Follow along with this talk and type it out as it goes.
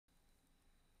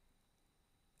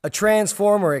A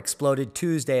transformer exploded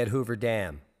Tuesday at Hoover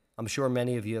Dam. I'm sure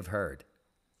many of you have heard.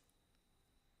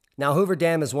 Now, Hoover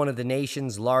Dam is one of the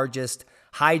nation's largest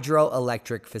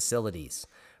hydroelectric facilities,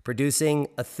 producing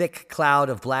a thick cloud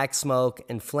of black smoke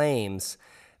and flames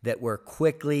that were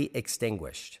quickly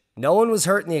extinguished. No one was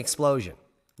hurt in the explosion,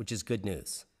 which is good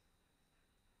news.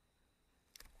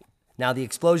 Now, the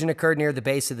explosion occurred near the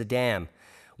base of the dam,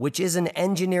 which is an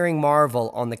engineering marvel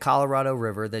on the Colorado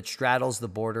River that straddles the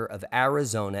border of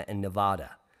Arizona and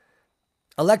Nevada.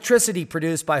 Electricity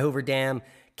produced by Hoover Dam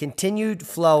continued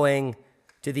flowing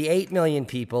to the 8 million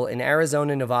people in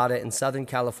Arizona, Nevada, and Southern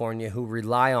California who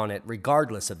rely on it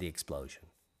regardless of the explosion,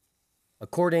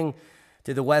 according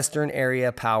to the Western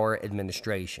Area Power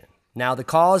Administration. Now, the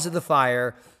cause of the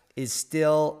fire is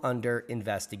still under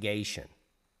investigation,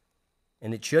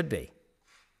 and it should be.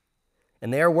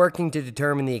 And they are working to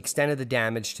determine the extent of the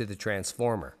damage to the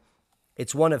transformer.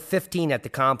 It's one of 15 at the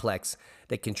complex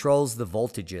that controls the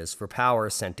voltages for power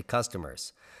sent to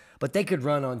customers. But they could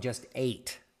run on just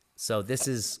 8. So this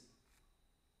is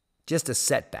just a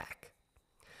setback.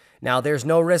 Now, there's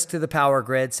no risk to the power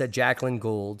grid, said Jacqueline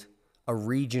Gould, a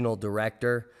regional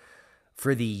director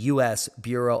for the U.S.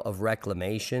 Bureau of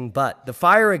Reclamation. But the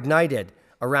fire ignited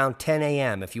around 10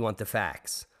 a.m., if you want the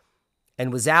facts,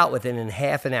 and was out within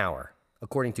half an hour,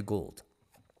 according to Gould.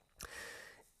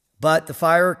 But the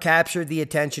fire captured the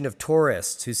attention of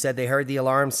tourists who said they heard the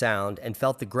alarm sound and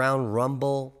felt the ground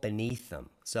rumble beneath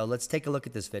them. So let's take a look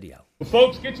at this video. Well,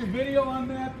 folks, get your video on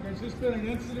that. There's just been an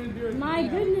incident here. My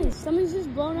goodness, something's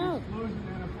just blown up. Explosion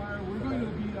and a fire. We're going to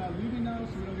be leaving now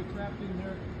so we don't get trapped in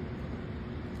there.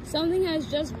 Something has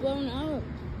just blown up.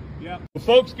 Yeah. Well,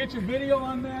 folks, get your video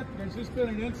on that. There's just been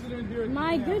an incident here.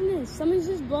 My goodness, something's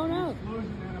just blown up.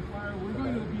 Explosion and a fire. We're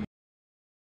going to be.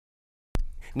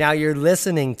 Now you're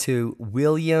listening to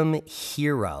William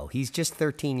Hero. He's just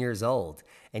 13 years old,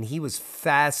 and he was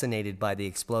fascinated by the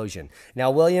explosion.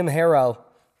 Now, William Hero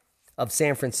of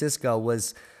San Francisco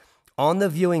was on the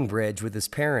viewing bridge with his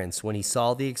parents when he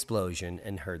saw the explosion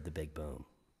and heard the big boom.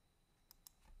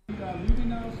 Leaving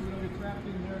now so we don't get trapped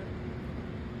in there.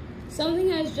 Something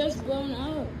has just blown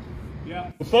up.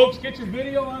 Yeah. Well, folks, get your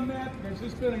video on that. There's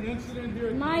just been an incident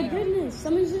here. My goodness,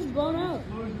 something's just blown up.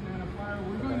 Explosion and a fire.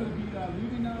 We're going to be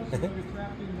leaving now so we don't get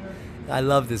trapped in there. I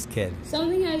love this kid.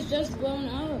 Something has just blown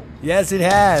up. Yes, it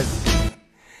has.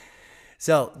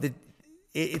 So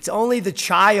it's only the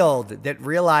child that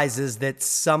realizes that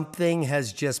something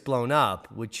has just blown up,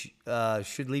 which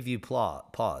should leave you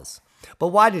pause. But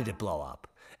why did it blow up?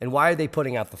 And why are they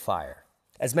putting out the fire?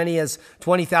 As many as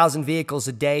 20,000 vehicles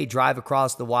a day drive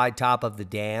across the wide top of the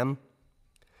dam,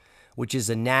 which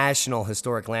is a national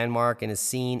historic landmark and is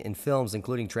seen in films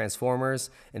including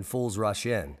Transformers and Fools Rush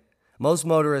In. Most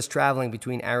motorists traveling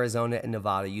between Arizona and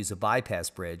Nevada use a bypass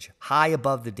bridge high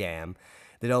above the dam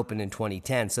that opened in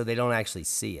 2010, so they don't actually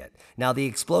see it. Now, the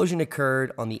explosion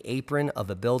occurred on the apron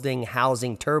of a building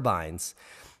housing turbines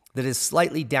that is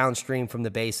slightly downstream from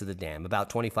the base of the dam, about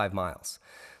 25 miles,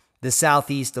 the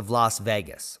southeast of Las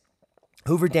Vegas.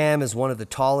 Hoover Dam is one of the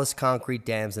tallest concrete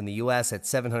dams in the U.S. at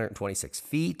 726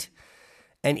 feet,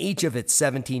 and each of its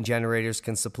 17 generators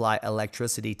can supply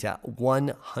electricity to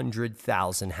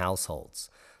 100,000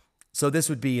 households. So this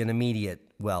would be an immediate,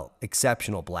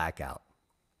 exceptional blackout.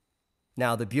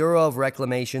 Now, the Bureau of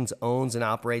Reclamation owns and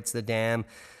operates the dam,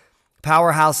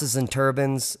 powerhouses and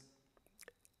turbines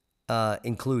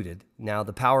included. Now,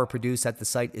 the power produced at the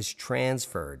site is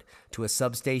transferred to a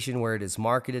substation where it is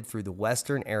marketed through the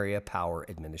Western Area Power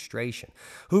Administration.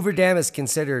 Hoover Dam is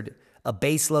considered a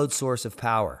baseload source of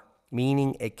power,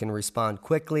 meaning it can respond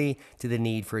quickly to the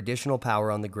need for additional power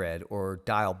on the grid or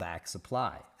dial back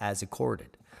supply as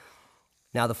accorded.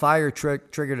 Now, the fire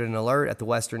triggered an alert at the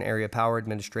Western Area Power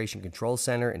Administration Control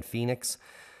Center in Phoenix.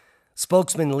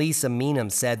 Spokesman Lisa Meenum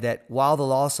said that while the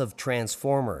loss of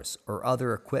transformers or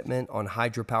other equipment on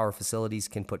hydropower facilities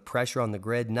can put pressure on the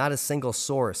grid, not a single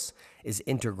source is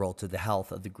integral to the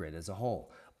health of the grid as a whole.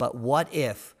 But what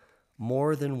if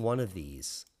more than one of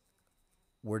these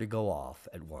were to go off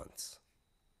at once?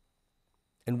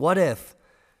 And what if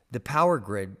the power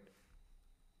grid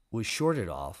was shorted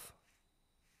off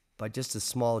by just a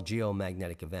small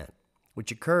geomagnetic event,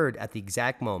 which occurred at the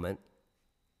exact moment,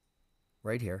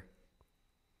 right here,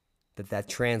 that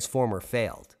transformer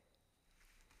failed?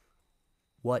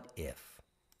 What if?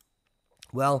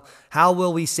 Well, how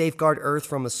will we safeguard Earth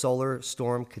from a solar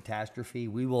storm catastrophe?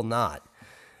 We will not.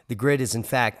 The grid is, in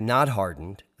fact, not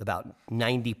hardened. About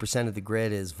 90% of the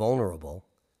grid is vulnerable,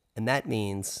 and that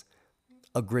means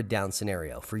a grid down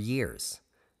scenario for years,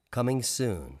 coming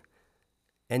soon.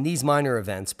 And these minor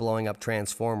events, blowing up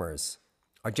transformers,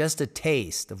 are just a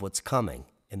taste of what's coming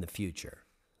in the future.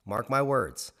 Mark my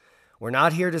words. We're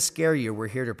not here to scare you. We're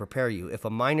here to prepare you. If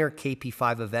a minor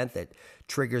KP5 event that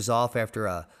triggers off after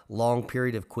a long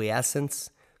period of quiescence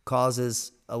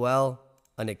causes, an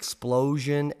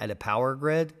explosion at a power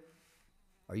grid,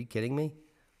 are you kidding me?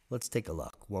 Let's take a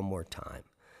look one more time,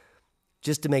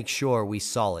 just to make sure we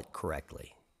saw it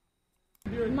correctly.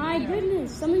 My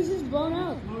goodness, something's just blown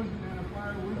out.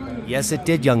 Yes, it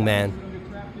did, young man.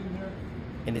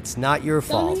 And it's not your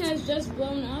fault. Something has just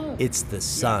blown out. It's the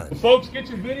sun. Folks, get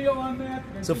your video on that.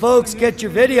 So folks, get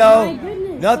your video. My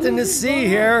goodness, Nothing to something's see blown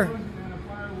here.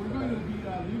 We're going to be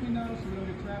leaving now, so we don't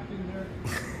get trapped in there.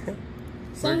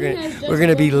 Something has just We're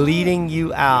gonna be blown out. leading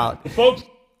you out Folks,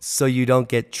 so you don't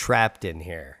get trapped in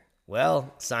here.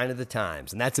 Well, sign of the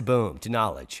times, and that's a boom to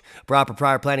knowledge. Proper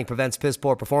prior planning prevents piss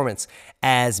poor performance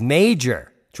as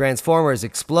major transformers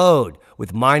explode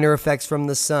with minor effects from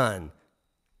the sun.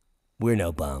 We're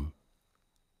no bum.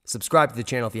 Subscribe to the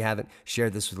channel if you haven't. Share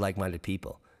this with like-minded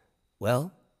people.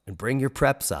 Well, and bring your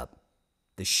preps up.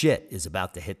 The shit is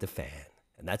about to hit the fan,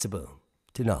 and that's a boom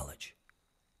to knowledge.